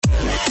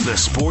The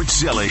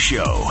Sportzilla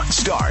Show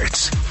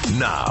starts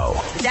now.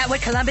 Is that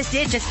what Columbus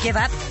did? Just give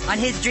up on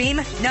his dream?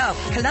 No.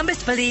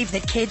 Columbus believed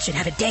that kids should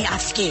have a day off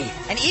skiing.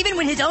 And even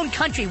when his own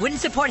country wouldn't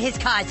support his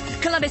cause,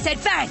 Columbus said,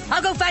 fine,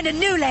 I'll go find a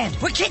new land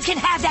where kids can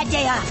have that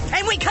day off.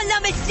 And when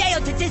Columbus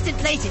sailed to distant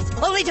places,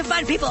 only to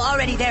find people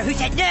already there who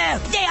said,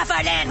 no, stay off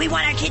our land. We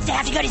want our kids to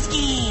have to go to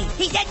skiing.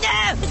 He said,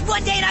 no, it's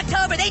one day in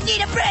October. They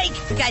need a break.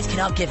 You guys can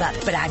all give up,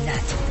 but I'm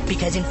not.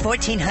 Because in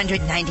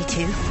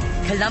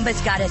 1492, Columbus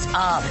got us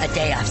all a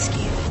day off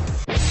skiing.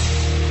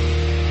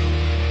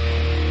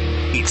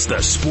 It's the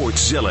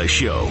Sportzilla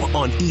Show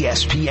on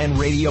ESPN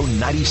Radio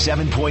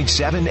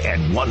 97.7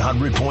 and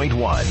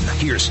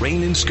 100.1. Here's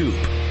Rain and Scoop.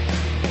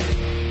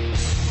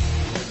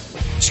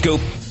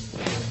 Scoop,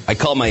 I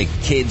call my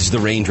kids the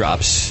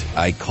Raindrops.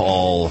 I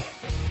call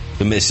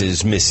the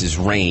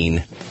Mrs.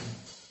 Rain.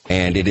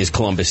 And it is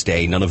Columbus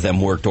Day. None of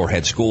them worked or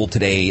had school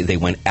today. They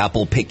went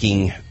apple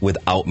picking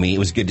without me. It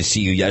was good to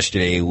see you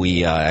yesterday.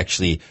 We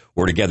actually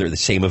were together at the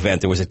same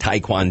event. There was a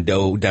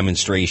Taekwondo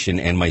demonstration,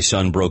 and my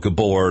son broke a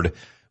board.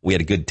 We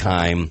had a good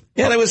time.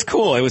 Yeah, that was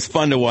cool. It was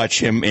fun to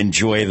watch him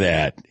enjoy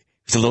that. He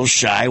was a little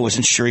shy.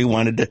 Wasn't sure he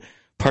wanted to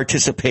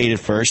participate at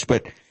first,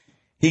 but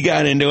he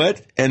got into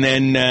it and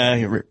then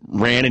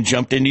ran and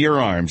jumped into your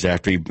arms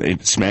after he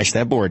smashed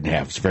that board in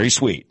half. It's very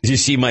sweet. Did you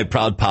see my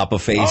proud papa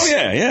face? Oh,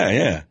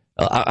 yeah.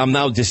 I'm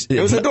now just...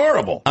 It was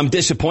adorable. I'm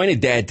disappointed,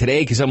 Dad,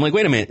 today, because I'm like,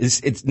 wait a minute.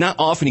 It's not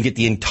often you get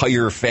the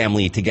entire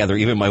family together.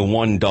 Even my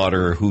one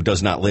daughter, who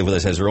does not live with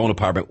us, has her own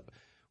apartment,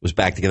 was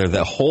back together.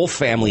 The whole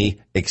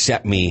family,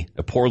 except me,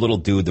 a poor little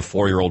dude, the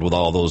 4-year-old with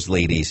all those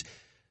ladies,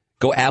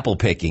 go apple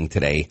picking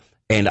today.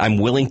 And I'm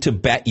willing to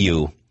bet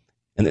you,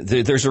 and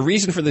there's a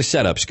reason for this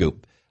setup,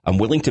 Scoop. I'm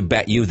willing to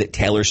bet you that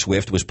Taylor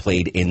Swift was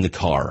played in the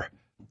car.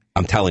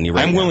 I'm telling you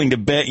right now. I'm willing to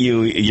bet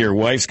you your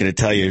wife's going to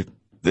tell you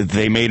that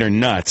they made her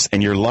nuts,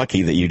 and you're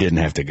lucky that you didn't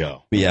have to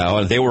go.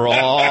 Yeah, they were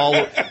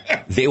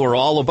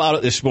all about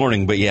it this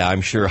morning, but yeah,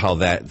 I'm sure how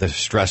the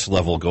stress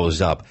level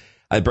goes up.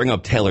 I bring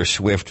up Taylor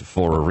Swift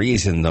for a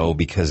reason, though,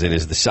 because it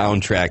is the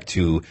soundtrack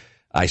to,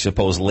 I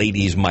suppose,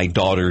 ladies my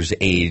daughter's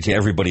age.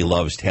 Everybody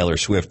loves Taylor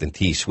Swift and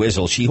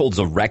T-Swizzle. She holds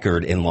a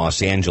record in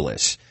Los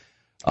Angeles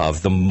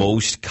of the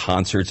most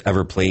concerts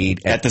ever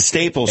played. At the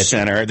Staples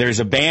Center, there's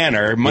a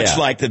banner, much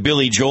like the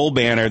Billy Joel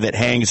banner that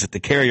hangs at the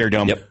Carrier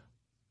Dome. Yep.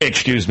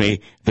 Excuse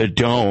me, the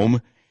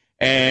Dome.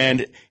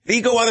 And if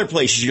you go other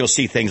places, you'll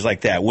see things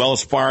like that.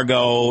 Wells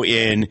Fargo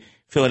in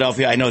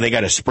Philadelphia, I know they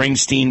got a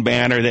Springsteen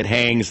banner that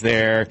hangs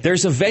there.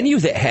 There's a venue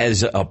that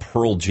has a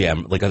Pearl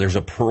Jam, there's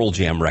a Pearl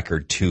Jam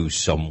record too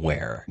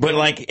somewhere. But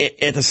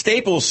at the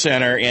Staples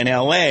Center in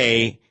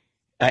L.A.,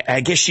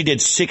 I guess she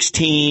did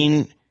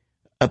 16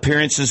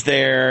 appearances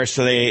there,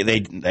 so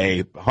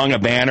they hung a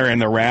banner in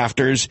the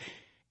rafters.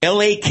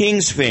 L.A.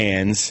 Kings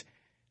fans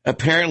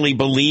apparently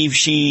believe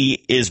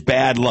she is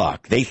bad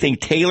luck. They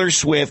think Taylor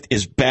Swift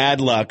is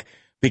bad luck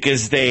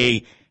because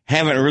they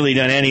haven't really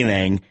done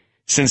anything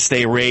since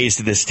they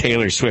raised this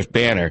Taylor Swift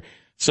banner.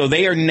 So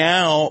they are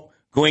now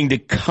going to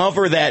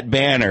cover that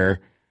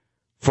banner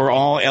for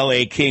all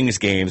L.A. Kings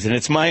games. And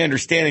it's my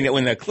understanding that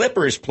when the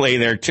Clippers play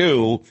there,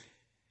 too,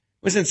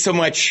 it wasn't so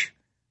much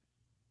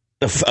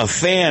a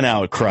fan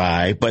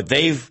outcry, but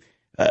they've,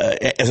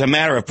 as a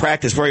matter of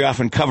practice, very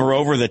often cover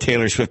over the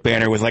Taylor Swift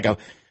banner with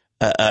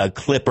a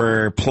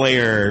Clipper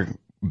player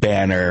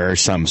banner or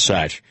some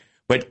such.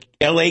 But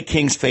L.A.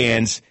 Kings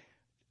fans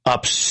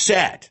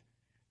upset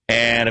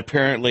and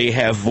apparently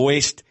have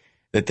voiced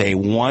that they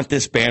want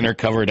this banner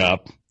covered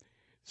up.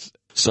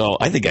 So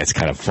I think that's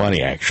kind of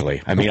funny,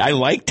 actually. I mean, I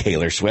like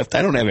Taylor Swift.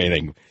 I don't have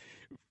anything,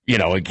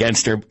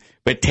 against her.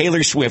 But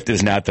Taylor Swift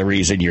is not the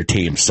reason your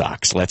team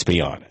sucks. Let's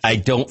be honest. I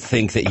don't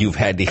think that you've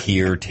had to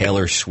hear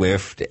Taylor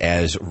Swift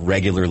as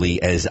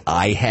regularly as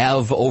I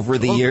have over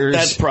the years.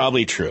 That's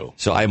probably true.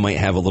 So I might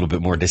have a little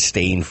bit more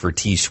disdain for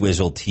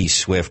T-Swizzle,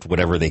 T-Swift,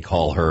 whatever they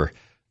call her.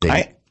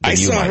 I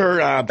saw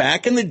her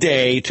back in the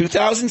day,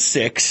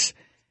 2006.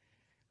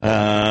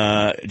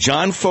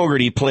 John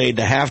Fogerty played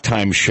the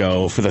halftime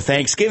show for the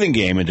Thanksgiving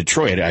game in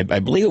Detroit. I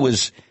believe it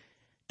was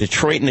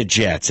Detroit and the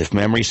Jets, if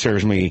memory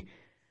serves me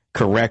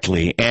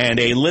correctly.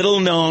 And a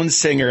little-known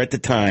singer at the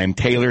time,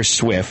 Taylor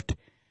Swift,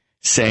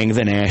 sang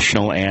the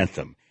national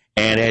anthem.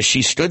 And as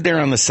she stood there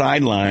on the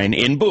sideline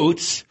in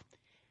boots,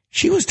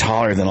 she was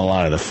taller than a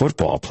lot of the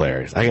football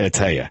players, I got to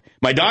tell you.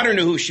 My daughter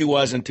knew who she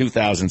was in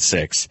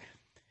 2006.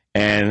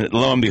 And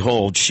lo and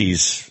behold,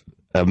 she's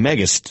a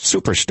mega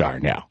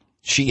superstar now.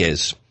 She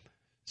is.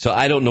 So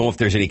I don't know if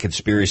there's any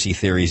conspiracy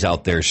theories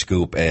out there,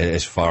 Scoop,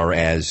 as far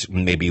as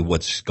maybe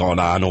what's gone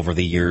on over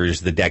the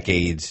years, the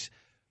decades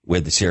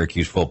with the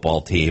Syracuse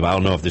football team. I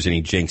don't know if there's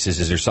any jinxes.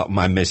 Is there something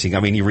I'm missing? I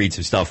mean, you read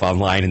some stuff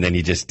online and then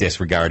you just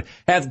disregard.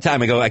 Half the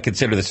time I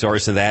consider the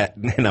source of that,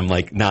 and I'm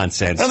like,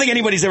 nonsense. I don't think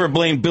anybody's ever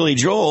blamed Billy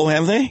Joel,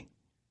 have they?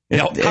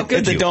 How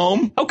could you? The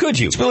Dome? How could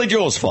you? It's Billy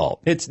Joel's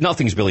fault.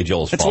 Nothing's Billy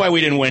Joel's fault. That's why we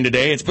didn't win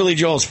today. It's Billy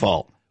Joel's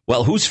fault.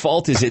 Well, whose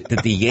fault is it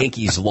that the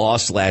Yankees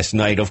lost last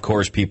night? Of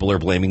course, people are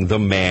blaming the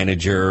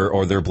manager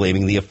or they're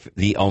blaming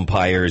the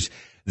umpires.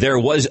 there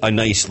was a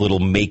nice little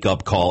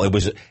make-up call.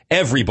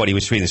 Everybody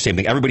was saying the same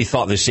thing. Everybody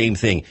thought the same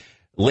thing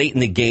late in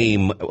the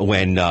game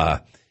when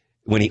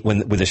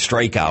with a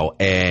strikeout,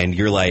 and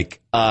you're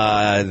like,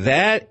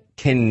 that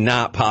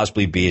cannot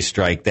possibly be a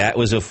strike. That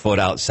was a foot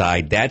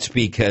outside. That's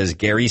because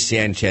Gary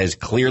Sanchez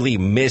clearly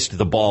missed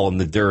the ball in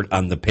the dirt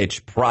on the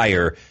pitch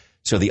prior,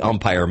 so the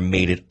umpire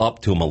made it up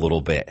to him a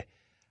little bit.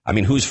 I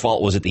mean, whose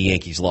fault was it the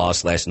Yankees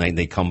lost last night and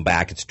they come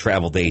back? It's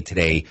travel day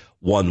today,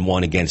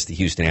 1-1 against the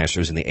Houston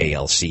Astros in the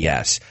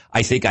ALCS.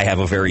 I think I have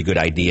a very good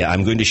idea.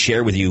 I'm going to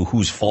share with you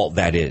whose fault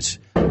that is.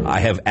 I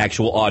have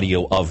actual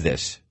audio of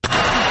this.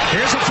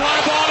 Here's a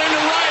fly ball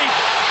into right.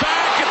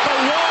 Back at the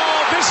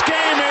wall. This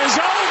game is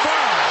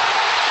over.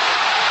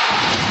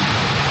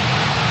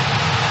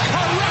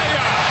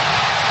 Correa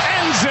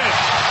ends it.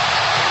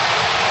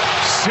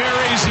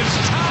 Series is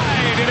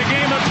tied in a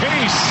game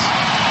apiece.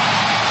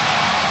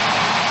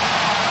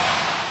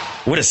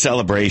 What a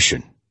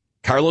celebration.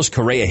 Carlos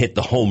Correa hit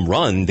the home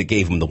run that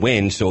gave him the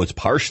win, so it's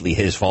partially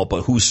his fault,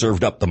 but who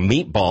served up the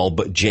meatball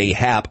but Jay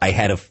Happ? I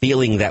had a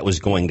feeling that was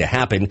going to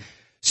happen.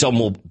 Some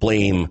will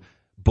blame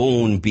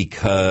Boone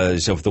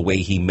because of the way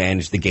he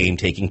managed the game,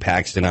 taking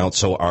Paxton out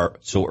so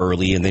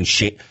early, and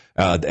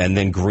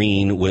then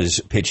Green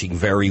was pitching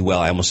very well.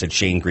 I almost said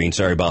Shane Green,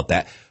 sorry about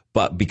that.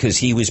 But because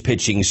he was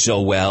pitching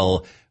so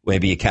well,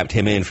 maybe you kept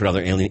him in for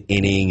another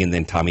inning, and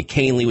then Tommy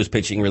Kahnle was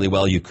pitching really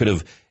well. You could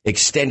have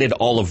extended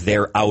all of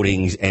their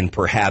outings and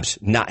perhaps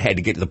not had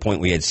to get to the point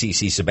where you had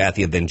CC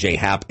Sabathia, then Jay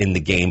Happ in the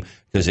game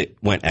because it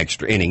went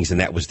extra innings, and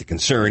that was the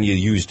concern. You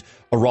used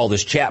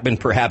Aroldis Chapman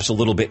perhaps a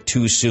little bit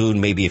too soon.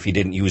 Maybe if you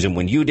didn't use him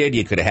when you did,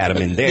 you could have had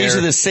him in there. These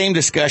are the same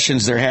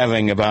discussions they're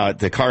having about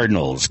the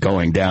Cardinals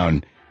going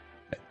down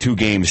 2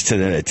 games to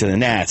the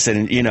Nats.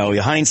 And, you know,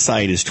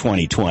 hindsight is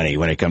 20/20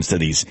 when it comes to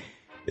these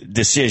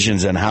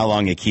decisions on how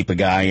long you keep a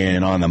guy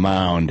in on the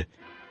mound.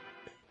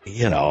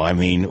 You know, I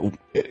mean,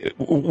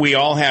 we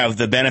all have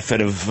the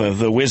benefit of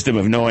the wisdom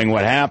of knowing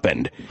what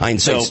happened.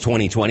 Hindsight's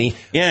 20/20.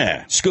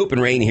 Yeah. Scoop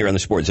and Rain here on the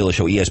Sportzilla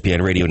Show,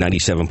 ESPN Radio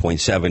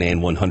 97.7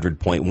 and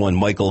 100.1.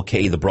 Michael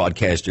Kay, the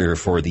broadcaster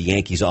for the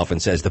Yankees, often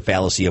says the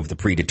fallacy of the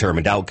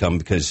predetermined outcome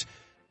because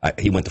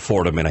he went to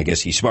Fordham, and I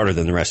guess he's smarter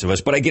than the rest of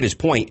us. But I get his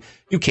point.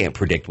 You can't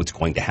predict what's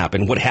going to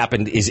happen. What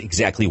happened is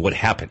exactly what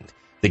happened.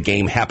 The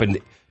game happened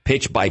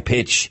pitch by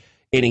pitch,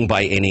 inning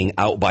by inning,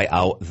 out by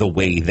out, the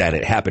way that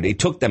it happened. It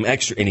took them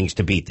extra innings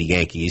to beat the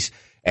Yankees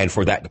and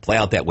for that to play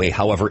out that way.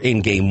 However,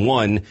 in Game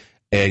 1,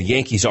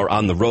 Yankees are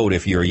on the road.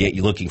 If you're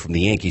looking from the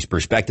Yankees'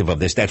 perspective of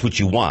this, that's what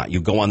you want.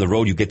 You go on the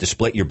road, you get to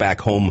split, you're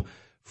back home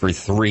for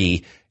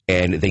 3,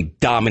 and they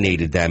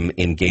dominated them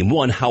in Game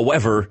 1.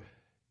 However,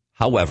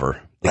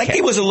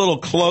 it was a little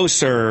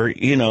closer,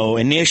 you know,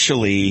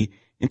 initially,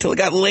 until it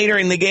got later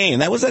in the game.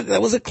 That was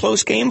a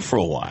close game for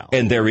a while.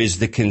 And there is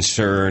the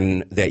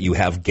concern that you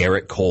have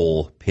Garrett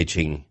Cole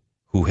pitching,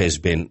 who has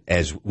been,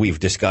 as we've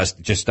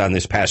discussed just on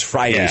this past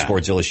Friday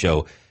Sportzilla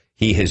show,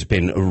 he has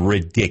been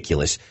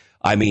ridiculous.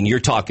 I mean,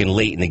 you're talking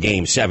late in the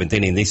game, 7th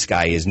inning, this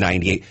guy is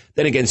 98.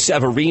 Then again,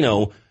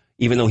 Severino,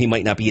 even though he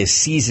might not be as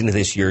seasoned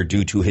this year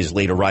due to his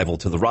late arrival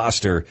to the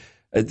roster,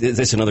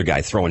 that's another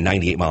guy throwing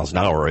 98 miles an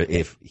hour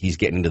if he's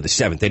getting into the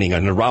 7th inning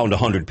and around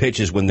 100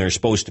 pitches when they're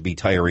supposed to be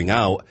tiring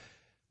out.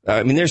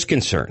 I mean, there's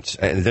concerns.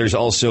 There's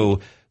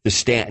also the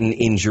Stanton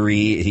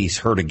injury. He's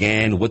hurt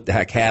again. What the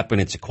heck happened?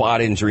 It's a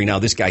quad injury. Now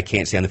this guy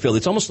can't stay on the field.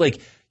 It's almost like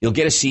you'll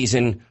get a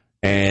season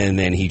and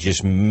then he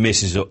just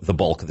misses the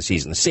bulk of the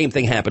season. The same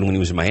thing happened when he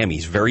was in Miami.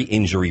 He's very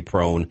injury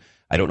prone.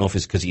 I don't know if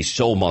it's because he's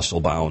so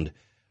muscle bound,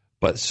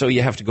 but so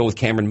you have to go with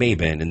Cameron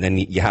Maybin, and then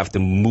you have to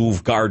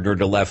move Gardner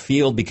to left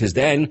field because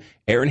then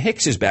Aaron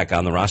Hicks is back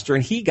on the roster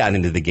and he got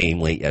into the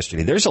game late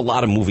yesterday. There's a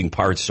lot of moving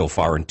parts so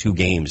far in 2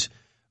 games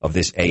of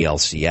this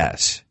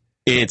ALCS.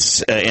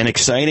 It's an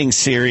exciting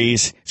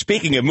series.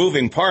 Speaking of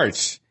moving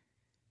parts,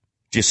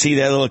 did you see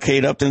that little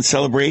Kate Upton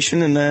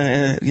celebration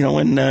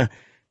in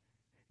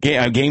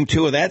game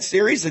 2 of that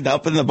series? And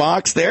up in the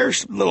box there,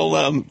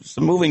 some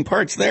moving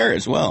parts there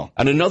as well.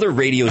 On another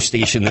radio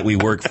station that we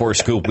work for,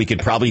 Scoop, we could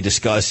probably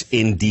discuss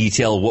in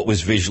detail what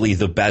was visually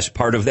the best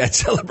part of that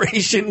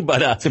celebration.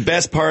 But the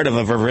best part of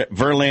a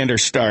Verlander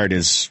start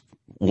is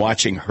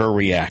watching her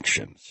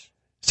reactions.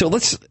 So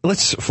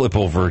let's flip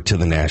over to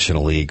the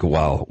National League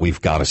while we've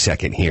got a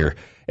second here.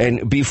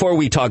 And before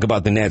we talk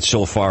about the Nats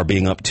so far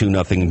being up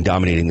 2-0 and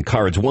dominating the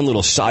Cards, one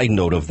little side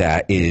note of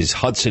that is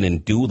Hudson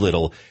and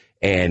Doolittle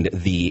and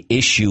the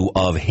issue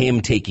of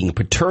him taking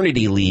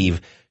paternity leave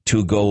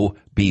to go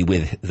be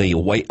with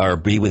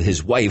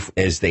his wife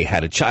as they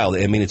had a child.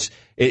 I mean,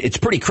 it's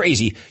pretty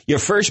crazy. Your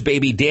first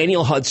baby,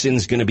 Daniel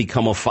Hudson's going to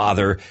become a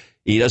father.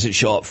 He doesn't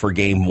show up for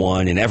Game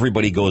 1, and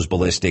everybody goes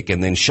ballistic.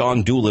 And then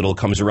Sean Doolittle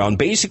comes around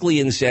basically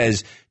and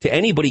says to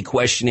anybody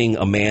questioning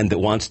a man that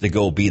wants to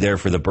go be there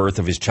for the birth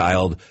of his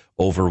child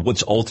over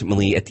what's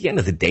ultimately, at the end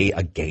of the day,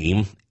 a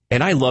game.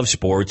 And I love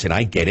sports, and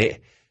I get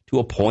it to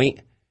a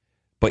point,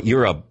 but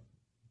you're a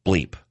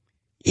bleep.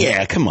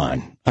 Yeah, come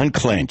on.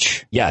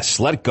 Unclench. Yes,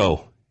 let it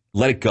go.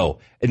 Let it go.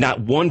 And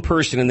not one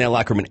person in that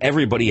locker room, and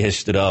everybody has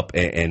stood up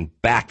and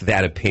backed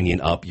that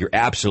opinion up. You're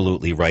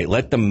absolutely right.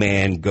 Let the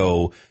man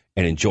go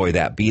and enjoy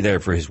that. Be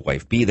there for his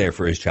wife. Be there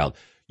for his child.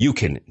 You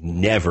can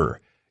never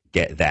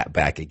get that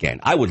back again.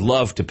 I would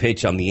love to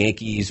pitch on the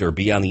Yankees or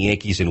be on the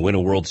Yankees and win a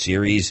World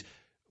Series,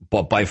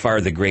 but by far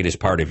the greatest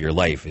part of your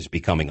life is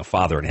becoming a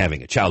father and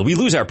having a child. We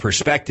lose our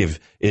perspective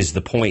is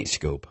the point,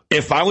 Scoop.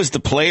 If I was the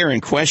player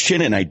in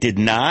question and I did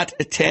not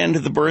attend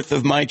the birth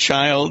of my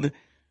child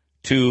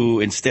to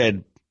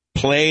instead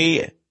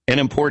play an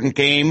important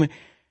game,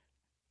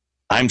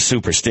 I'm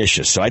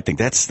superstitious. So I think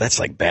that's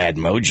like bad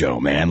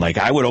mojo, man. Like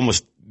I would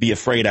almost be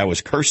afraid I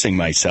was cursing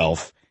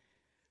myself,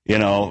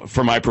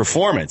 for my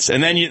performance.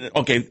 And then you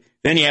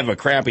have a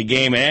crappy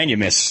game and you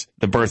miss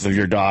the birth of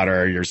your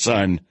daughter or your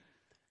son.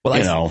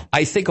 Well,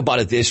 I think about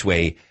it this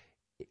way.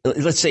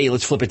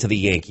 Let's flip it to the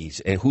Yankees.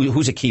 And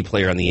who's a key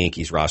player on the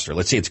Yankees roster?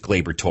 Let's say it's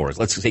Gleyber Torres.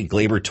 Let's say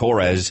Gleyber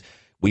Torres,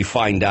 we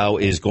find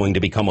out, is going to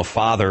become a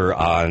father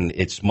on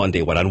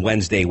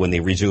Wednesday when they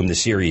resume the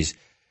series,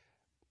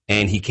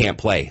 and he can't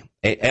play.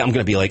 And I'm going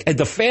to be like, and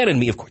the fan in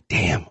me, of course,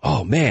 damn,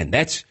 oh man,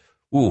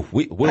 what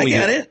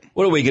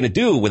are we going to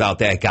do without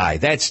that guy?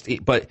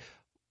 But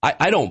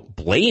I don't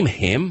blame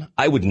him.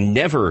 I would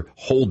never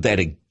hold that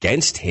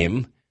against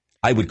him.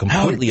 I would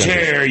completely How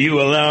dare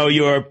you allow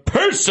your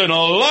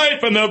personal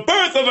life and the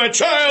birth of a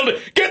child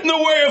get in the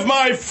way of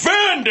my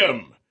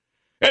fandom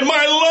and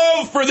my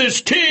love for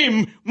this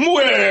team?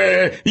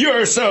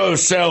 You're so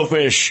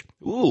selfish.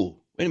 Ooh,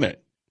 wait a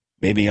minute.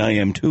 Maybe I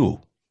am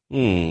too.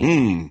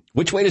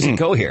 Which way does it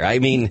go here? I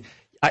mean,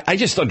 I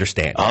just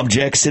understand.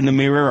 Objects in the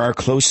mirror are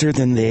closer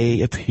than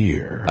they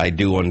appear. I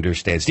do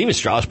understand. Steven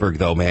Strasburg,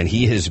 though, man,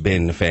 he has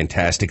been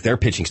fantastic. Their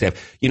pitching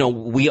staff.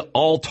 We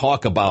all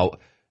talk about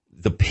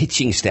the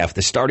pitching staff,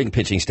 the starting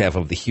pitching staff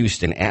of the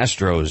Houston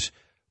Astros,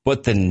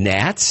 but the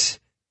Nats,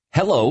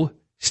 hello,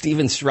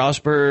 Steven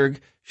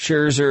Strasburg,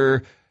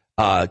 Scherzer,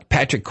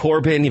 Patrick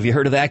Corbin. Have you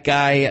heard of that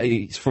guy?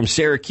 He's from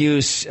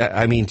Syracuse.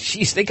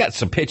 They got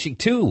some pitching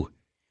too.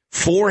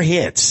 4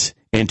 hits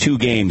in 2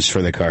 games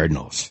for the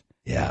Cardinals.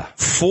 Yeah.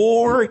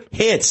 4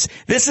 hits.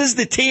 This is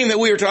the team that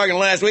we were talking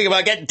last week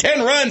about getting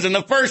 10 runs in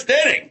the first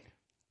inning.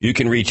 You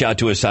can reach out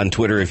to us on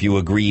Twitter if you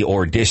agree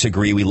or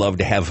disagree. We love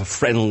to have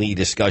friendly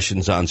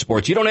discussions on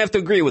sports. You don't have to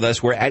agree with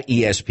us. We're at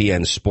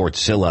ESPN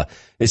Sportzilla.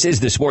 This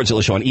is the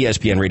Sportzilla Show on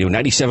ESPN Radio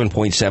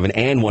 97.7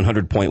 and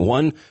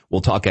 100.1.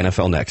 We'll talk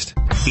NFL next.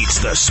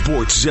 It's the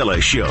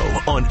Sportzilla Show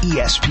on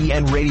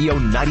ESPN Radio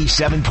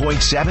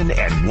 97.7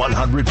 and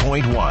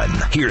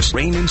 100.1. Here's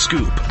Rain and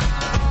Scoop.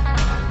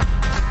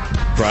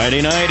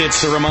 Friday night,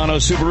 it's the Romano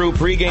Subaru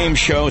pregame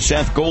show.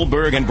 Seth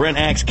Goldberg and Brent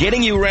Axe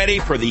getting you ready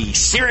for the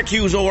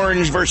Syracuse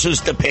Orange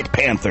versus the Pitt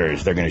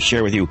Panthers. They're going to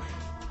share with you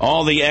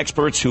all the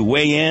experts who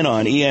weigh in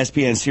on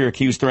ESPN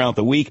Syracuse throughout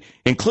the week,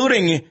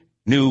 including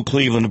new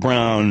Cleveland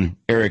Brown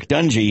Eric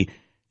Dungy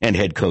and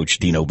head coach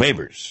Dino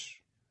Babers.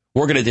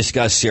 We're going to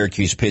discuss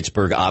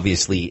Syracuse-Pittsburgh,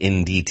 obviously,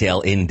 in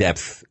detail, in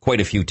depth,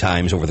 quite a few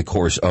times over the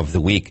course of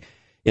the week.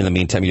 In the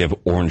meantime, you have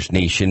Orange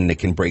Nation that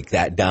can break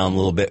that down a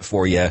little bit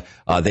for you.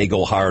 They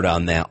go hard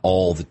on that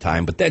all the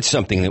time, but that's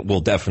something that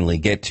we'll definitely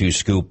get to,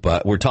 Scoop.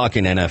 But we're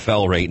talking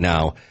NFL right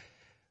now.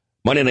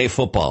 Monday Night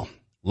Football,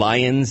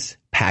 Lions,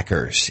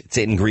 Packers. It's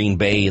in Green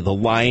Bay. The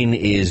line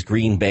is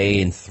Green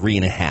Bay in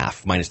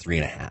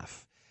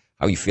 -3.5.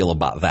 How you feel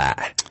about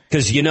that?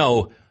 Because,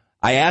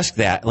 I asked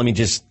that.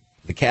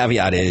 The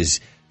caveat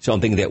is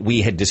something that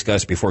we had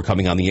discussed before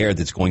coming on the air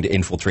that's going to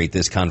infiltrate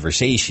this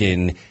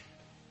conversation,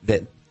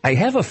 that I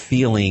have a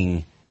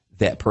feeling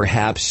that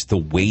perhaps the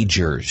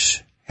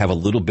wagers have a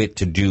little bit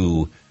to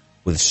do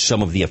with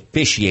some of the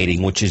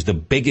officiating, which is the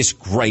biggest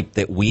gripe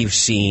that we've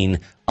seen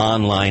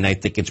online. I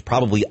think it's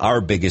probably our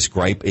biggest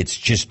gripe. It's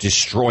just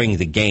destroying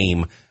the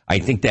game. I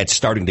think that's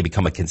starting to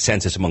become a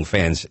consensus among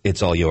fans.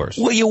 It's all yours.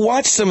 Well, you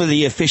watch some of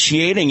the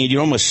officiating and you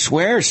almost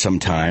swear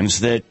sometimes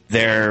that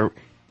they're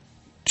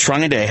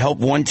trying to help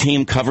one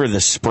team cover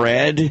the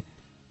spread,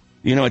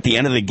 at the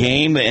end of the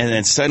game, and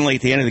then suddenly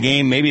at the end of the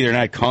game, maybe they're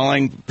not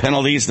calling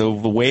penalties the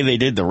way they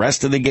did the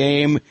rest of the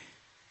game.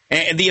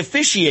 And the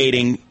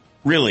officiating,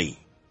 really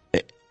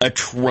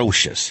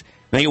atrocious.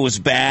 I think it was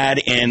bad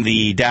in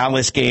the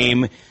Dallas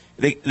game.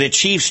 The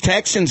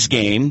Chiefs-Texans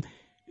game,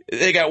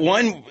 they got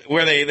one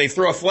where they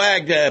throw a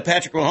flag.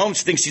 Patrick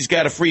Mahomes thinks he's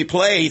got a free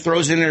play. He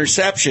throws an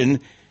interception.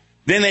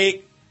 Then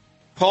they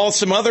call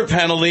some other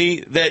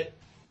penalty that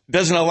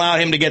doesn't allow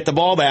him to get the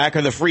ball back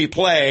or the free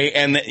play,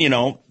 and,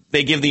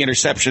 they give the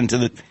interception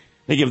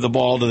they give the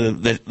ball to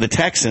the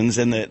Texans,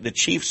 and the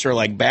Chiefs are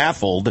like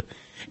baffled.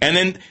 And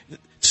then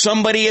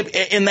somebody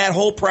in that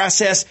whole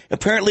process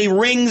apparently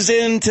rings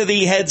into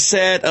the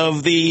headset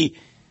of the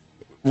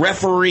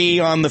referee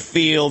on the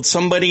field.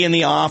 Somebody in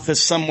the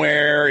office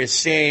somewhere is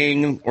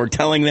saying or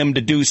telling them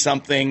to do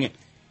something.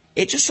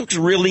 It just looks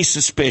really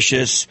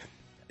suspicious.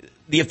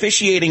 The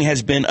officiating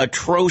has been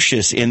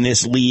atrocious in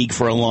this league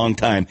for a long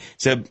time.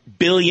 It's a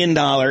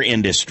billion-dollar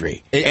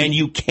industry, and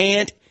you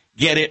can't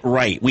get it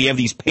right. We have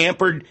these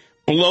pampered,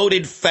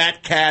 bloated,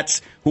 fat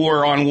cats who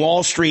are on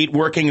Wall Street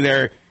working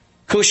their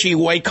cushy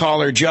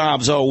white-collar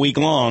jobs all week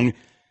long.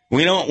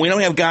 We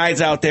don't have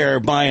guys out there,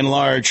 by and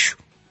large,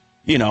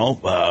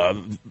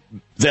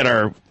 that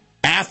are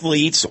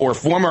athletes or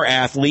former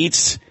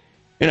athletes.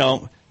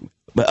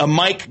 A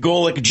Mike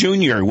Golick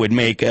Jr. would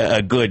make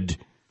a good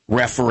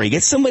referee.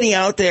 Get somebody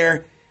out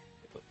there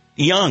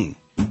young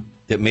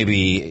that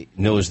maybe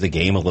knows the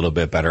game a little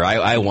bit better.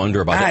 I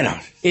wonder about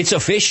that. It's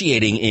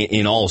officiating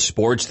in all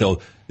sports, though.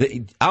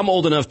 I'm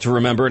old enough to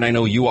remember, and I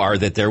know you are,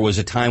 that there was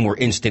a time where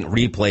instant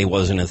replay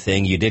wasn't a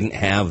thing. You didn't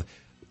have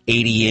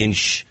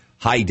 80-inch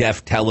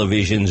high-def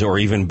televisions or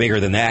even bigger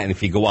than that. And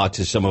if you go out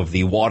to some of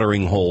the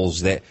watering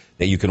holes that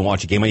you can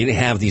watch a game, you didn't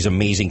have these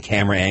amazing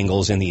camera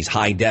angles and these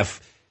high-def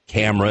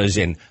cameras,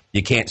 and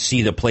you can't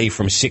see the play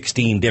from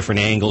 16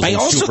 different angles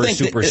and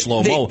super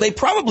slow-mo. They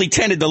probably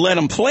tended to let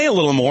them play a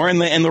little more,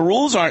 and the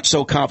rules aren't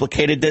so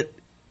complicated that,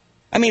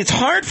 it's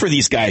hard for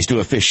these guys to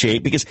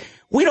officiate because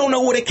we don't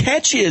know what a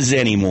catch is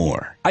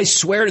anymore. I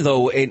swear,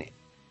 though,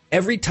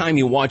 every time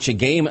you watch a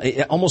game,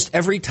 almost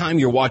every time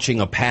you're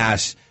watching a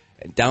pass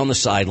down the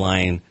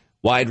sideline,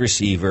 wide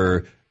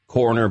receiver,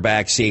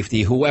 cornerback,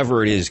 safety,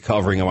 whoever it is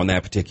covering him on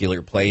that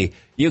particular play,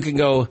 you can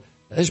go,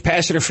 there's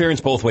pass interference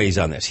both ways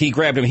on this. He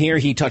grabbed him here,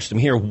 he touched him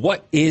here.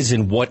 What is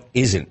and what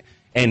isn't?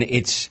 And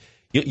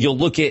you'll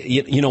look at,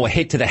 a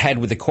hit to the head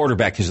with the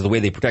quarterback because of the way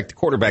they protect the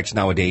quarterbacks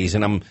nowadays.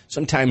 And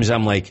sometimes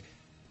I'm like,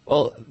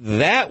 well,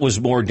 that was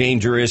more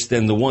dangerous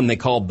than the one they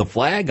called the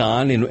flag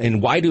on.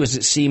 And why does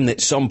it seem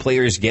that some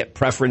players get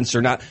preference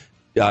or not?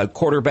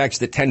 Quarterbacks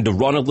that tend to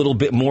run a little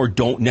bit more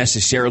don't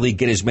necessarily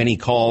get as many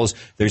calls.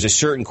 There's a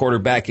certain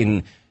quarterback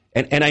and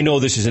I know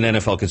this is an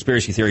NFL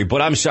conspiracy theory,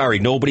 but I'm sorry,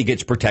 nobody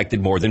gets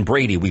protected more than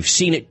Brady. We've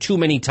seen it too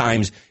many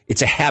times.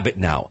 It's a habit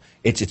now.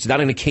 It's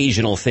not an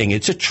occasional thing.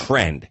 It's a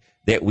trend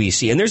that we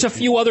see. And there's a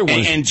few other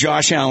ones. And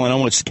Josh Allen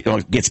almost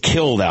gets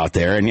killed out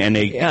there, and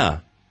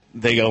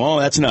they go, oh,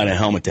 that's not a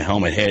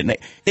helmet-to-helmet hit. And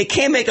they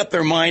can't make up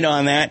their mind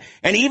on that.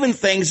 And even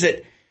things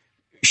that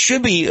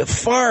should be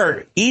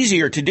far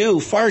easier to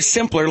do, far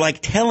simpler, like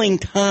telling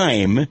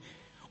time,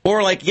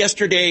 or like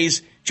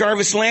yesterday's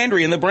Jarvis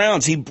Landry and the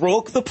Browns. He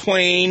broke the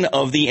plane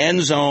of the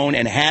end zone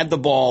and had the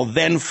ball,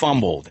 then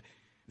fumbled.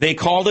 They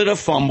called it a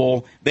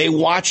fumble. They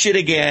watch it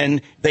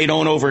again. They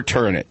don't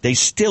overturn it. They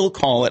still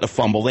call it a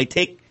fumble. They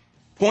take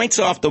points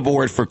off the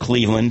board for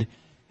Cleveland.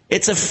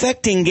 It's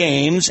affecting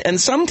games,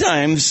 and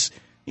sometimes,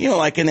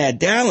 like in that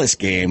Dallas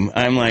game,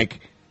 I'm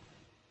like,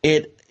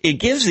 it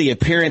gives the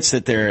appearance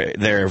that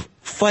they're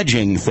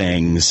fudging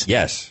things,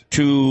 yes,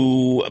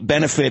 to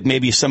benefit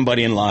maybe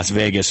somebody in Las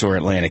Vegas or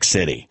Atlantic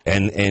City.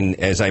 And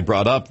as I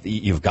brought up,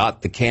 you've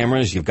got the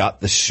cameras, you've got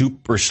the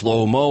super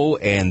slow-mo,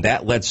 and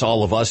that lets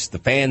all of us, the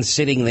fans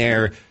sitting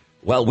there,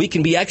 well, we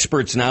can be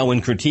experts now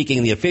in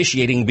critiquing the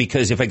officiating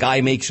because if a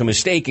guy makes a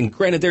mistake, and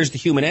granted there's the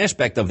human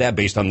aspect of that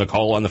based on the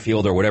call on the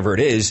field or whatever it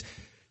is,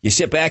 you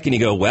sit back and you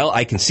go, well,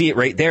 I can see it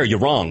right there. You're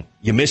wrong.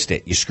 You missed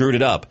it. You screwed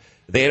it up.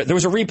 There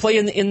was a replay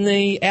in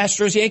the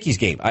Astros-Yankees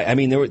game.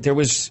 There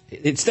was.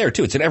 It's there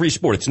too. It's in every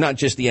sport. It's not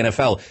just the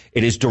NFL.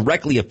 It is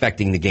directly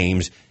affecting the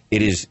games.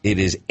 It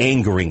is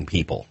angering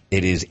people.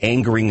 It is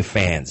angering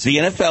fans. The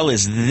NFL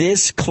is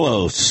this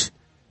close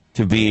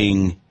to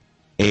being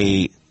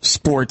a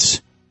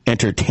sports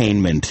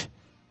entertainment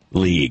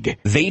league.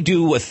 They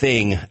do a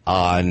thing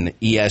on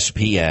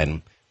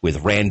ESPN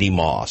with Randy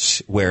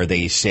Moss, where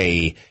they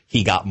say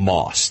he got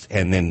mossed,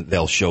 and then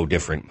they'll show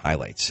different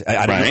highlights.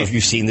 I don't know if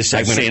you've seen this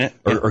segment I've seen it.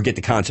 Or get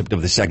the concept of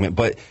the segment,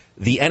 but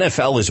the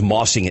NFL is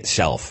mossing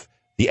itself.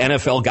 The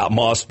NFL got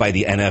mossed by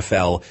the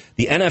NFL.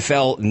 The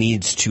NFL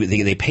needs to,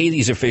 they pay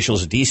these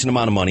officials a decent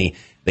amount of money.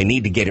 They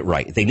need to get it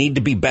right. They need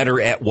to be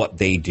better at what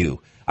they do.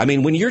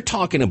 When you're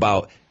talking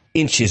about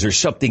inches or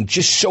something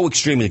just so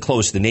extremely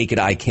close, the naked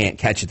eye can't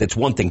catch it. That's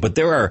one thing, but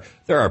there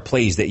are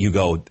plays that you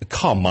go,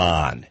 come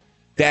on.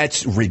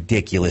 That's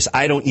ridiculous.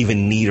 I don't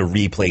even need a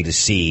replay to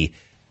see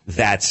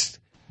that's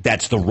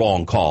the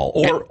wrong call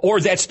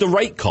or that's the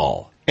right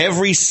call.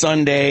 Every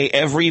Sunday,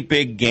 every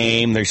big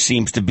game, there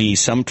seems to be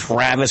some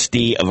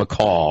travesty of a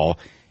call.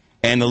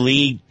 And the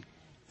league,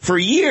 for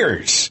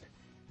years,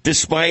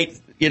 despite,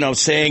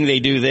 saying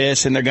they do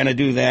this and they're going to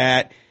do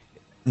that,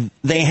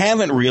 they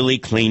haven't really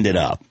cleaned it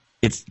up.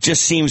 It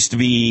just seems to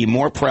be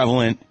more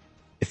prevalent.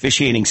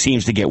 Officiating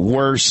seems to get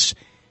worse,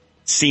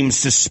 seems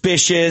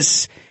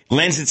suspicious,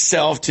 lends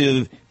itself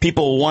to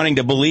people wanting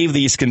to believe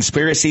these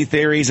conspiracy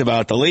theories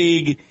about the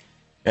league,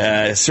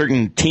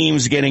 certain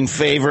teams getting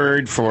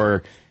favored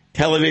for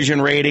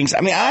television ratings.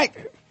 I'm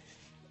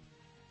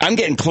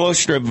getting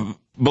closer to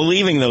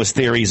believing those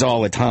theories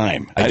all the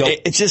time.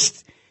 It's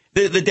just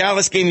the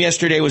Dallas game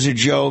yesterday was a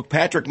joke.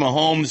 Patrick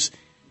Mahomes,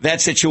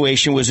 that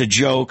situation was a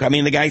joke.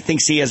 The guy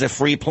thinks he has a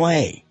free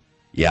play.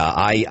 Yeah,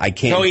 I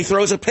can't. So he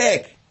throws a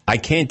pick. I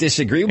can't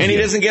disagree with you. And he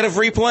doesn't get a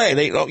free play.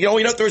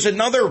 There's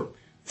another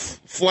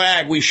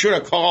flag we should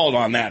have called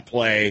on that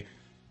play.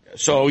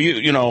 So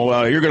you're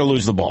going to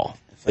lose the ball.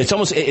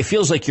 It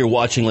feels like you're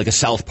watching like a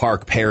South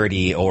Park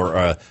parody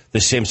or The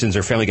Simpsons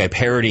or Family Guy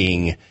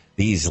parodying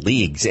these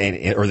leagues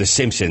or The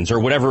Simpsons or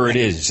whatever it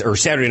is, or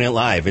Saturday Night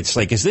Live. It's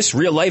like, is this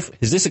real life?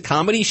 Is this a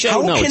comedy show?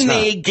 How no, can it's not.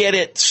 they get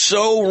it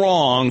so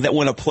wrong that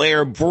when a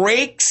player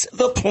breaks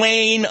the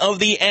plane of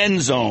the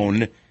end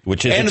zone,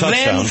 which is and a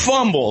touchdown, then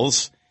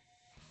fumbles,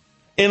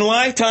 in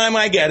Lifetime,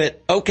 I get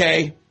it.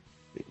 Okay,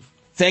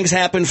 things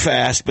happen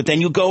fast, but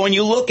then you go and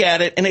you look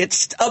at it, and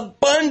it's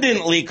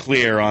abundantly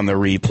clear on the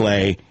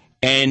replay,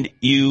 and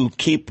you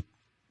keep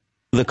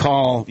the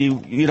call.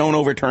 You don't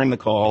overturn the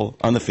call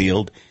on the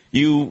field.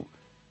 You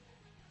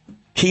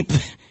keep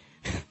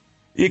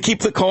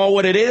the call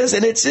what it is,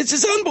 and it's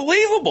just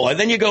unbelievable. And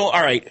then you go,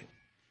 all right,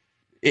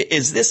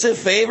 is this a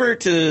favor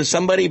to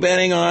somebody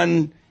betting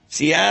on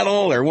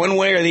Seattle or one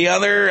way or the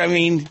other? I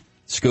mean,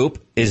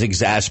 Scoop is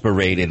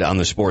exasperated on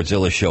the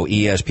Sportzilla show,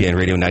 ESPN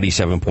Radio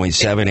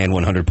 97.7 and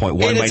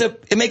 100.1. And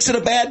it makes it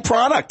a bad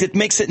product. It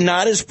makes it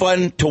not as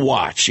fun to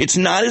watch. It's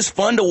not as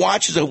fun to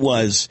watch as it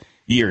was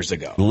years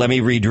ago. Let me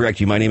redirect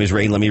you. My name is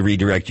Ray. Let me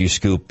redirect you,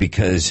 Scoop,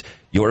 because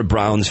you're a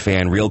Browns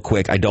fan. Real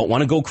quick, I don't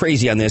want to go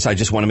crazy on this. I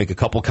just want to make a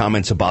couple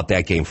comments about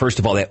that game. First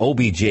of all, that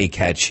OBJ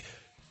catch,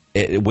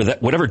 with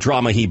whatever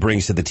drama he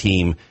brings to the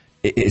team,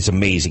 is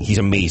amazing. He's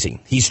amazing.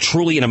 He's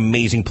truly an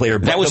amazing player.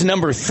 That was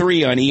number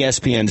 3 on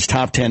ESPN's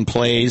top 10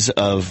 plays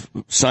of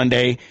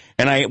Sunday,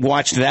 and I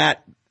watched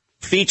that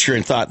feature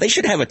and thought they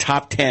should have a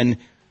top 10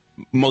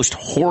 most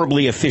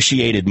horribly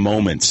officiated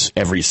moments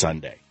every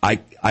Sunday.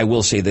 I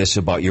will say this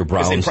about your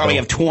Browns. They probably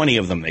have 20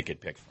 of them they could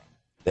pick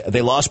from.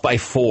 They lost by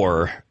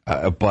 4,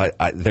 but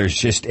there's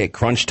just at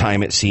crunch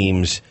time, it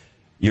seems,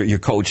 your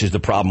coach is the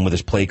problem with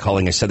his play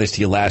calling. I said this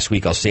to you last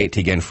week. I'll say it to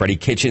you again. Freddie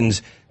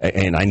Kitchens,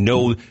 and I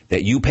know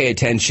that you pay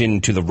attention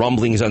to the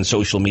rumblings on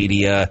social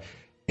media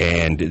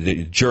and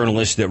the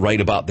journalists that write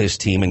about this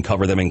team and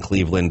cover them in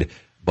Cleveland,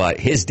 but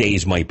his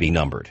days might be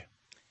numbered.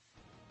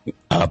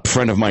 A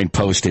friend of mine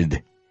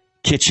posted,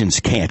 Kitchens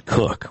can't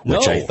cook,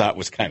 which I thought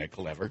was kind of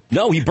clever.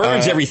 No, he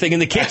burns everything in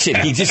the kitchen.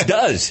 He just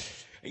does.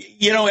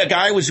 You know, a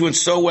guy was doing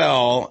so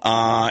well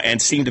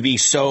and seemed to be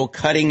so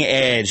cutting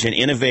edge and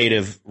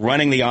innovative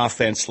running the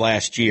offense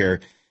last year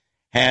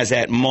has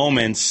at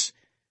moments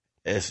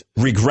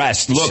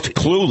regressed. Looked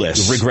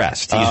clueless.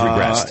 Regressed. He's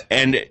regressed.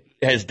 And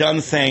has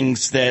done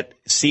things that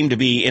seem to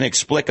be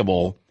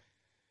inexplicable.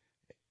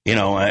 You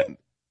know,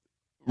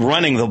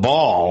 running the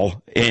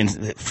ball in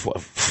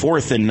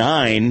 4th and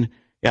 9.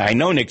 Yeah, I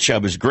know Nick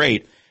Chubb is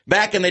great.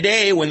 Back in the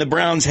day when the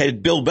Browns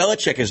had Bill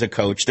Belichick as a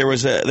coach, there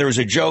was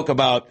a joke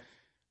about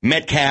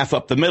Metcalf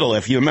up the middle.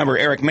 If you remember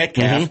Eric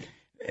Metcalf,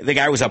 the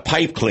guy was a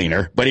pipe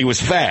cleaner, but he was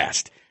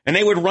fast. And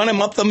they would run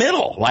him up the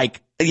middle. Like,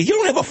 you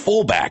don't have a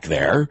fullback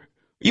there.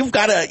 You've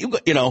got,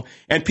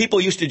 and people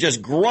used to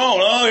just groan,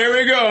 oh, here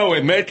we go,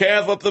 with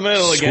Metcalf up the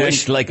middle again.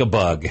 Squished like a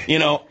bug. You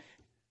know,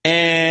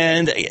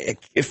 and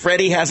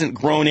Freddie hasn't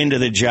grown into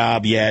the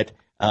job yet.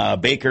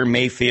 Baker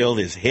Mayfield,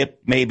 his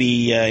hip may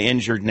be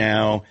injured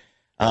now.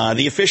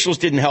 The officials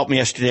didn't help me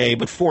yesterday,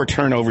 but 4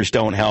 turnovers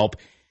don't help.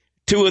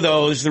 2 of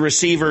those, the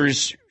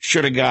receivers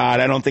should have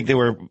got. I don't think they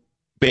were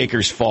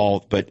Baker's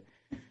fault, but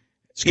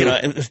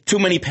too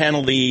many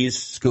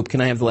penalties. Scoop,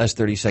 can I have the last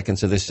 30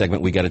 seconds of this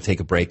segment? We got to take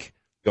a break.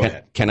 Go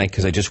ahead. Can I?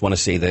 Because I just want to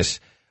say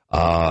this.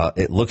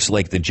 It looks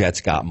like the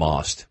Jets got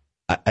mossed.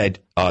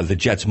 The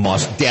Jets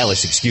mossed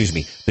Dallas. Excuse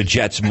me. The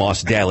Jets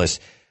mossed Dallas.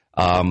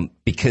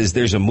 Because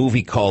there's a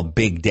movie called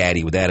Big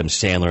Daddy with Adam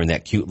Sandler and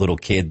that cute little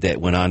kid that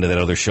went on to that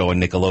other show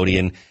on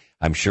Nickelodeon.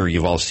 I'm sure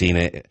you've all seen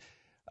it.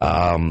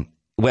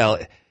 Well,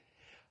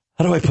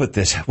 how do I put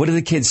this? What do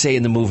the kids say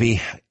in the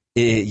movie?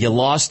 You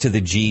lost to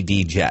the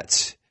GD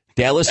Jets.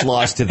 Dallas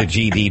lost to the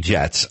GD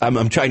Jets.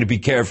 I'm trying to be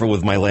careful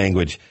with my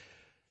language.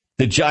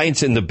 The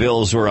Giants and the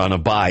Bills were on a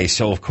bye,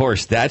 so of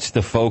course that's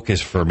the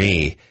focus for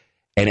me.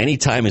 And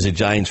anytime as a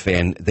Giants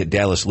fan that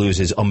Dallas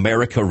loses,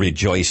 America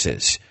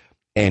rejoices.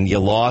 And you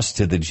lost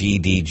to the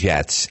GD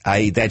Jets.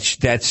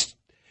 That's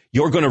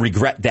you're going to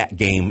regret that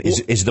game.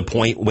 Is the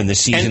point when the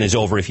season is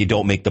over if you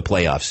don't make the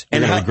playoffs?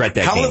 You're going to regret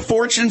that game. How the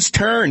fortunes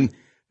turn.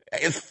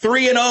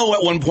 3-0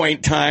 at one point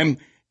in time.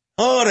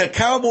 Oh, the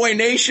Cowboy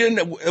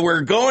Nation,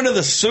 we're going to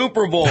the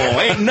Super Bowl.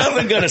 Ain't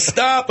nothing going to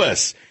stop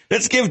us.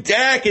 Let's give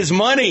Dak his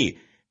money.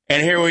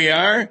 And here we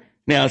are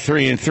now,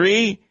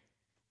 3-3,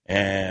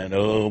 and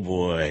oh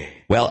boy.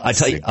 Well, I'll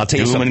tell you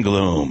doom something. And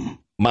gloom.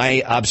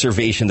 My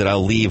observation that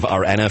I'll leave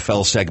our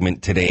NFL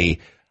segment today,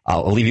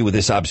 I'll leave you with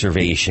this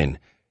observation.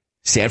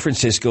 San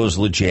Francisco's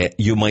legit.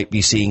 You might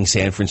be seeing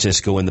San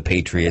Francisco and the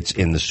Patriots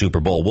in the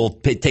Super Bowl. We'll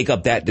take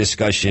up that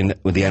discussion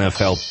with the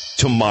NFL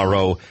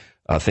tomorrow.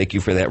 Thank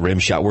you for that rim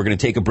shot. We're going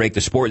to take a break.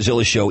 The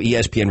Sportzilla Show,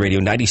 ESPN Radio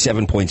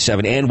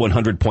 97.7 and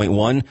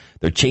 100.1.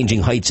 They're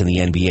changing heights in the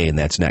NBA, and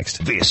that's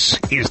next. This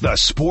is the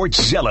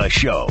Sportzilla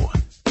Show.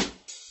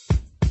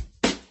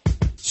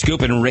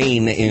 Scoop and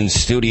Rain in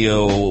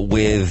studio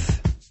with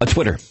a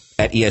Twitter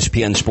at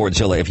ESPN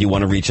Sportzilla. If you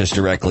want to reach us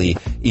directly,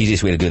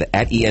 easiest way to do that,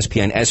 at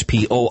ESPN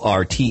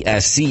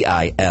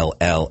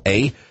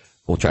SPORTSCILLA.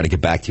 We'll try to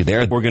get back to you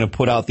there. We're going to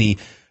put out the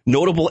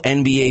notable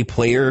NBA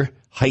player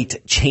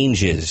height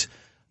changes.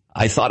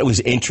 I thought it was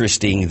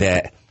interesting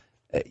that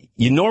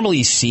you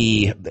normally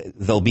see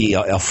there'll be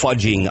a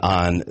fudging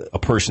on a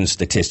person's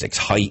statistics,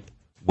 height,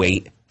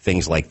 weight,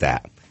 things like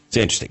that. It's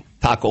interesting.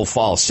 Taco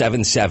Fall,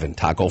 7'7".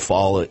 Taco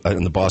Fall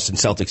in the Boston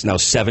Celtics now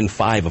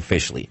 7'5"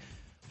 officially.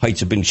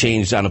 Heights have been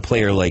changed on a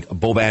player like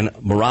Boban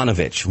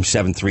Marjanovic from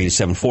 7'3" to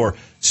 7'4".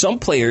 Some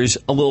players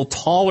a little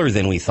taller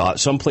than we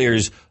thought. Some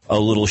players a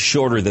little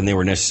shorter than they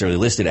were necessarily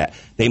listed at.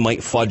 They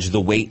might fudge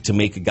the weight to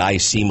make a guy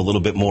seem a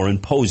little bit more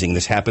imposing.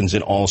 This happens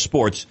in all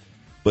sports,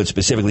 but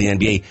specifically in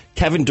the NBA.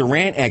 Kevin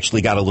Durant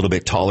actually got a little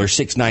bit taller,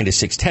 6'9" to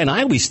 6'10".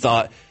 I always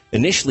thought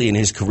initially in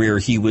his career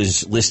he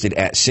was listed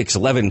at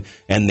 6'11",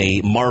 and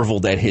they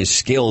marveled at his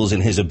skills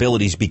and his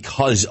abilities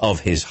because of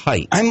his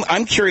height.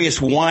 I'm curious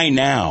why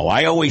now.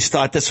 I always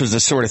thought this was the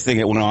sort of thing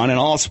that went on in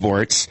all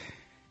sports,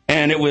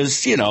 and it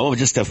was,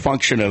 just a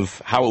function of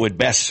how it would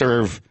best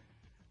serve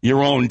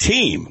your own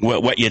team,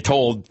 what you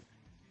told,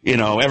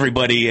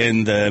 everybody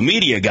in the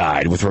media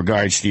guide with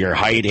regards to your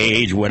height,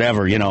 age,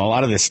 whatever. A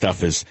lot of this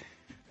stuff is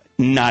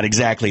not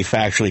exactly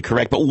factually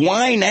correct. But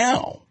why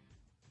now?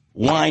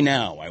 Why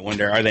now? I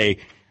wonder, are they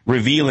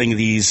revealing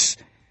these,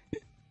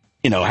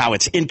 how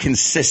it's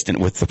inconsistent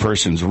with the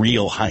person's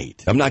real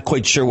height? I'm not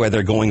quite sure why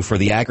they're going for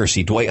the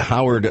accuracy. Dwight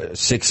Howard,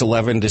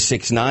 6'11" to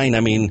 6'9". I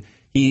mean,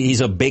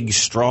 he's a big,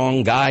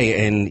 strong guy,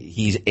 and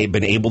he's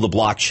been able to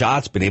block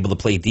shots, been able to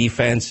play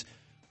defense,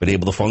 been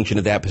able to function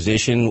at that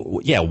position.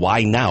 Yeah,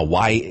 why now?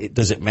 Why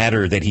does it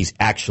matter that he's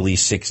actually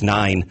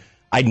 6'9"?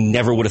 I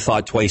never would have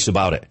thought twice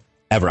about it,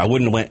 ever. I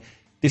wouldn't have went,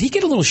 did he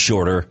get a little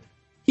shorter?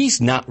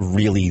 He's not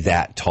really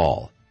that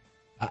tall.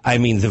 I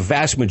mean, the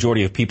vast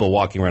majority of people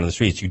walking around the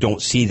streets, you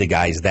don't see the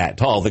guys that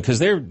tall because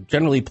they're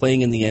generally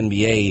playing in the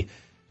NBA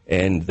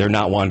and they're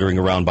not wandering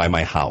around by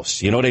my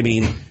house. You know what I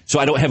mean? So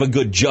I don't have a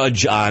good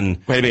judge on...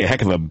 It'd be a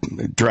heck of a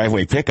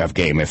driveway pickup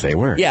game if they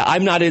were. Yeah,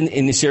 I'm not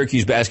in the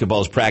Syracuse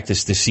basketball's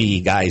practice to see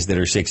guys that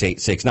are 6'8",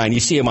 6'9". You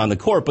see them on the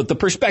court, but the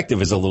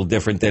perspective is a little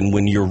different than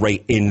when you're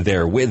right in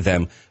there with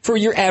them. For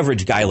your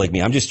average guy like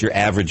me, I'm just your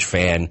average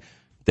fan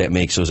that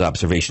makes those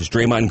observations.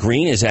 Draymond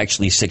Green is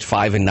actually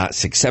 6'5" and not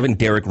 6'7".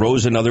 Derrick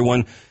Rose, another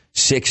one,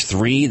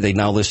 6'3". They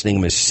now listing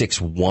him as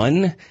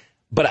 6'1".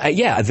 But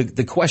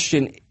the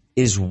question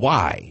is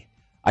why?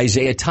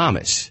 Isaiah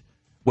Thomas,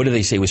 what do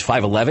they say, was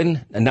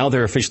 5'11", and now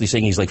they're officially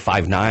saying he's like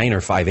 5'9"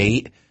 or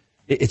 5'8".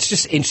 It's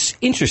just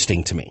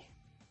interesting to me.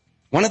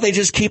 Why don't they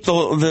just keep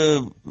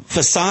the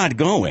facade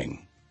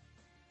going?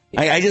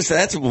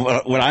 That's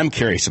what I'm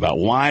curious about.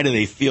 Why do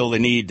they feel the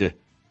need to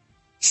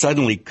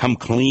suddenly come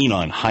clean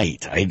on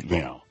height?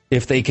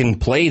 If they can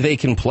play, they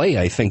can play.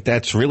 I think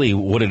that's really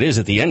what it is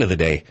at the end of the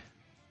day.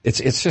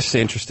 It's just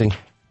interesting.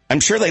 I'm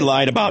sure they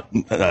lied about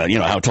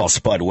how tall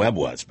Spud Webb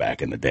was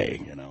back in the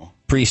day.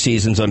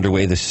 Preseason's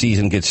underway. The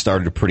season gets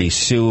started pretty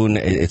soon.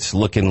 It's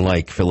looking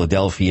like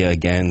Philadelphia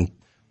again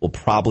will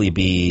probably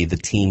be the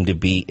team to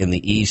beat in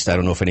the East. I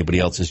don't know if anybody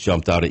else has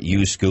jumped out at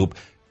you, Scoop.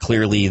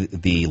 Clearly,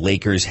 the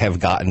Lakers have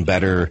gotten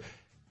better.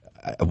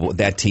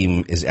 That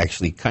team is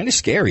actually kind of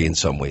scary in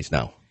some ways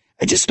now.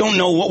 I just don't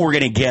know what we're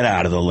going to get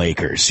out of the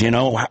Lakers.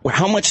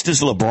 How much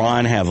does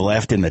LeBron have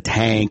left in the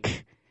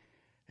tank?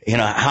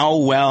 How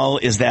well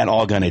is that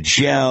all going to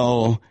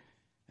gel?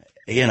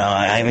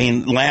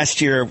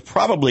 Last year,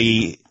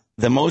 probably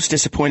the most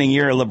disappointing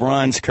year of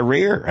LeBron's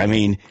career.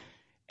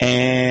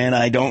 And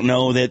I don't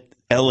know that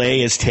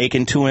LA has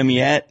taken to him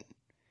yet.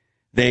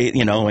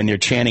 And they're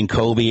chanting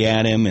Kobe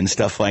at him and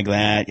stuff like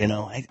that.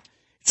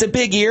 It's a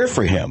big year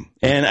for him.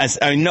 And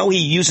I know he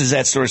uses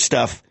that sort of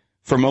stuff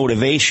for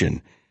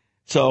motivation.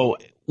 So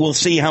we'll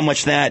see how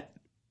much that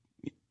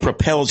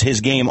propels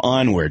his game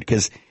onward,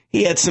 because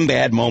he had some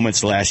bad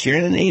moments last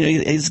year, and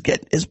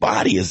his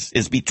body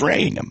is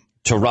betraying him.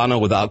 Toronto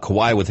without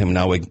Kawhi, with him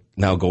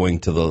now going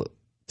to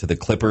the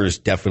Clippers,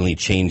 definitely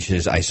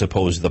changes, I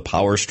suppose, the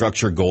power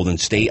structure. Golden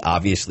State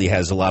obviously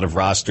has a lot of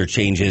roster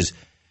changes.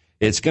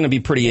 It's going to be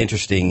pretty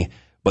interesting,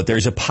 but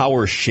there's a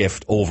power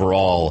shift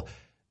overall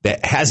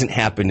that hasn't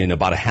happened in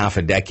about a half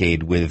a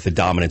decade with the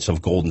dominance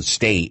of Golden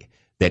State.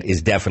 That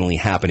is definitely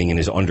happening and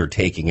is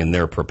undertaking, and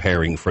they're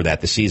preparing for that.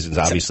 The season's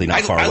obviously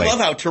not far away. I love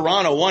how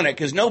Toronto won it,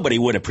 because nobody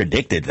would have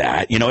predicted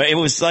that. It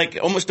was like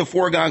almost a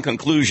foregone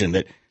conclusion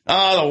that,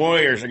 the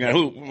Warriors they're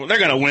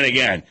going to win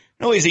again.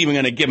 Nobody's even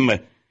going to give them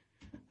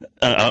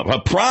a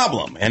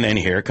problem. And then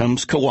here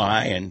comes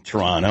Kawhi and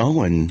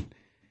Toronto, and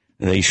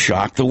they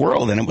shocked the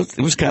world, and it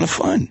was kind of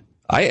fun.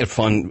 I had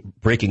fun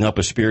breaking up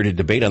a spirited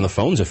debate on the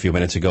phones a few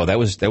minutes ago. That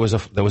was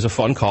a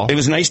fun call. It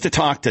was nice to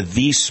talk to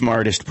the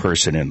smartest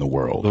person in the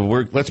world.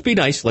 Let's be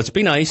nice. Let's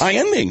be nice. I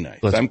am being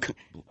nice.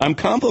 I'm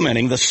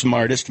complimenting the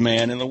smartest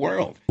man in the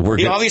world.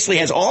 He obviously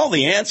has all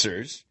the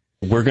answers.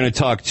 We're going to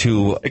talk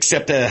to...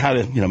 Except how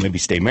to, maybe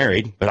stay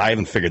married, but I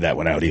haven't figured that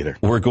one out either.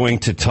 We're going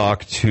to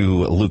talk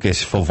to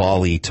Lucas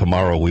Favali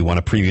tomorrow. We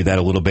want to preview that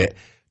a little bit,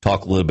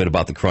 talk a little bit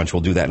about the crunch.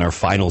 We'll do that in our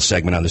final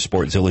segment on the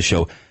Sportzilla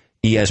Show.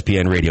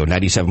 ESPN Radio,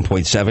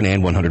 97.7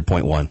 and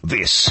 100.1.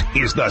 This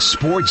is the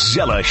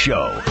Sportzilla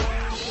Show.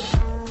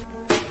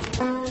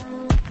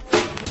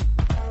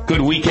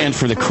 Good weekend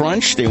for the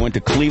Crunch. They went to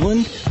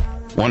Cleveland,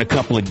 won a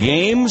couple of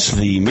games.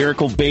 The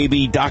Miracle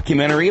Baby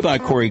documentary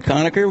about Corey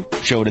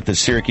Conacher showed at the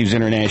Syracuse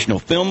International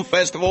Film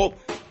Festival.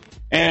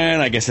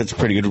 And I guess that's a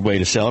pretty good way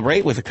to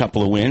celebrate with a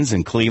couple of wins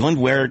in Cleveland,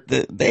 where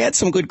they had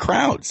some good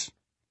crowds.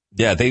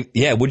 Yeah,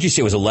 what'd you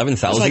say? It was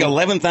 11,000? It was like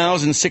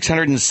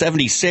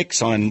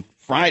 11,676 on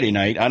Friday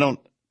night. I don't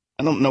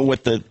know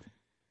what the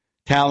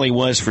tally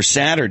was for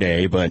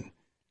Saturday, but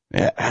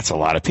that's a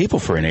lot of people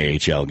for an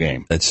AHL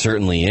game. That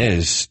certainly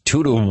is.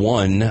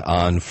 2-1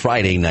 on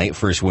Friday night,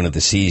 first win of the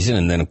season.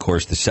 And then, of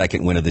course, the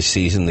second win of the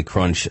season. The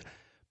Crunch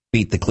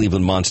beat the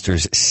Cleveland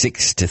Monsters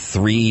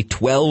 6-3.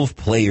 12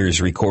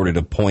 players recorded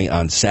a point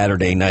on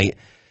Saturday night.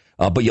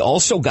 But you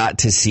also got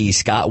to see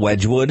Scott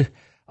Wedgwood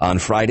on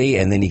Friday,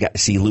 and then you got to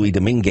see Louis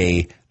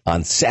Domingue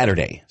on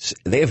Saturday.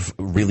 They have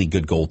really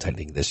good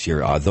goaltending this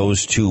year.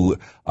 Those two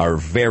are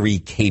very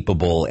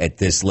capable at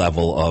this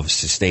level of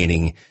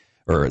sustaining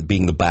or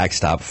being the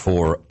backstop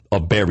for a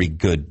very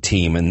good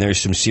team. And there's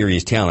some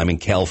serious talent. I mean,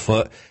 Cal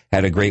Foote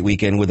had a great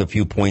weekend with a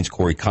few points.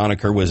 Corey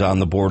Conacher was on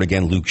the board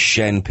again. Luke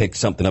Shen picked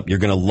something up. You're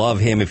going to love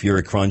him if you're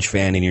a Crunch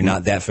fan and you're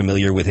not that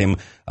familiar with him.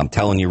 I'm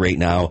telling you right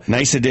now.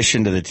 Nice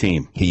addition to the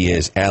team. He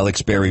is.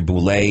 Alex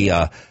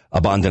Barry-Boulet,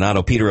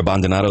 Peter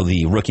Abandonado,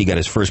 the rookie, got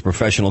his first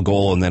professional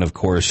goal, and then, of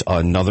course,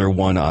 another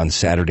one on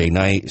Saturday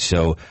night.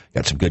 So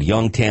got some good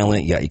young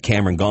talent. You got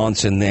Cameron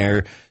Gaunson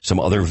there, some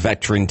other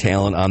veteran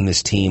talent on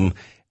this team.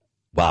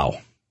 Wow.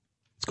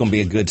 It's going to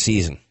be a good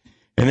season.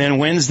 And then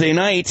Wednesday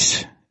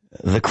night,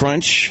 the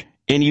Crunch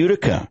in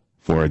Utica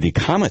for the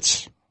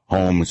Comets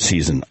home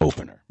season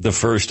opener. The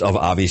first of,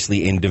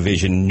 obviously, in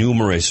division,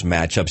 numerous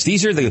matchups.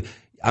 These are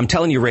I'm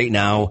telling you right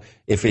now,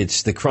 if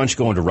it's the Crunch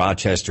going to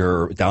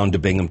Rochester or down to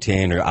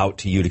Binghamton or out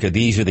to Utica,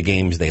 these are the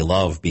games they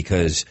love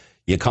because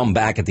you come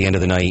back at the end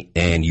of the night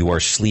and you are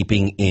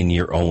sleeping in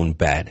your own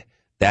bed.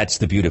 That's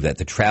the beauty of that.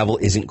 The travel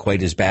isn't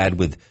quite as bad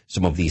with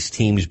some of these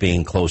teams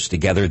being close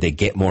together. They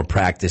get more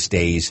practice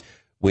days,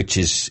 which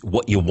is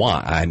what you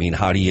want. I mean,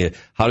 how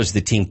does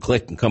the team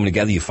click and come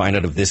together? You find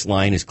out if this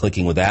line is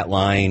clicking with that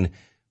line.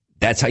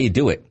 That's how you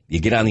do it.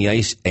 You get on the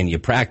ice and you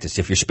practice.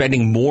 If you're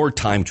spending more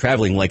time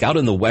traveling, like out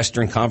in the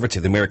Western Conference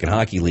of the American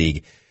Hockey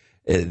League,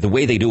 the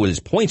way they do it is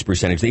points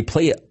percentage. They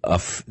play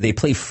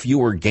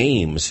fewer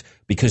games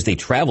because they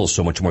travel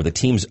so much more. The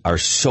teams are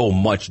so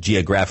much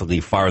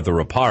geographically farther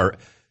apart.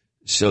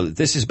 So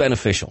this is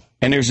beneficial.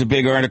 And there's a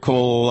big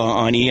article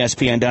on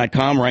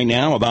ESPN.com right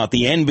now about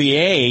the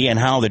NBA and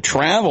how the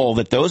travel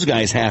that those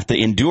guys have to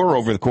endure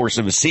over the course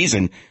of a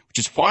season, which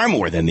is far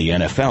more than the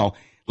NFL,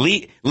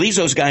 leaves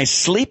those guys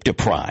sleep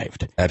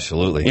deprived.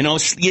 Absolutely. You know,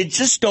 you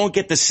just don't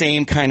get the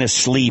same kind of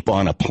sleep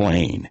on a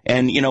plane.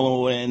 And, you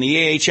know, in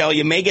the AHL,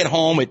 you may get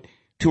home at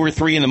 2 or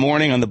 3 in the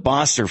morning on the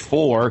bus or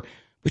 4,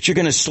 but you're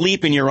going to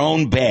sleep in your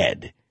own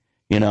bed.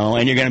 You know,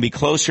 and you're going to be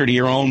closer to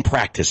your own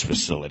practice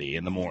facility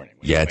in the morning.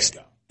 Yeah,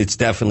 it's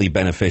definitely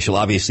beneficial.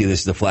 Obviously, this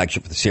is the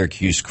flagship for the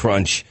Syracuse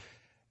Crunch.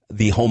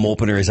 The home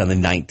opener is on the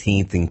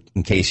 19th,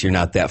 in case you're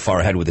not that far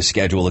ahead with the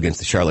schedule against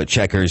the Charlotte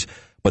Checkers.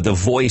 But the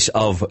voice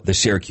of the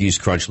Syracuse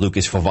Crunch,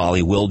 Lucas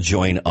Favali, will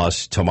join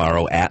us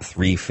tomorrow at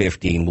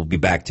 3:15. We'll be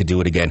back to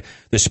do it again.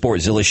 The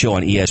Sportzilla Show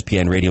on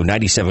ESPN Radio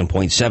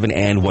 97.7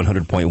 and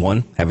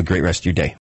 100.1. Have a great rest of your day.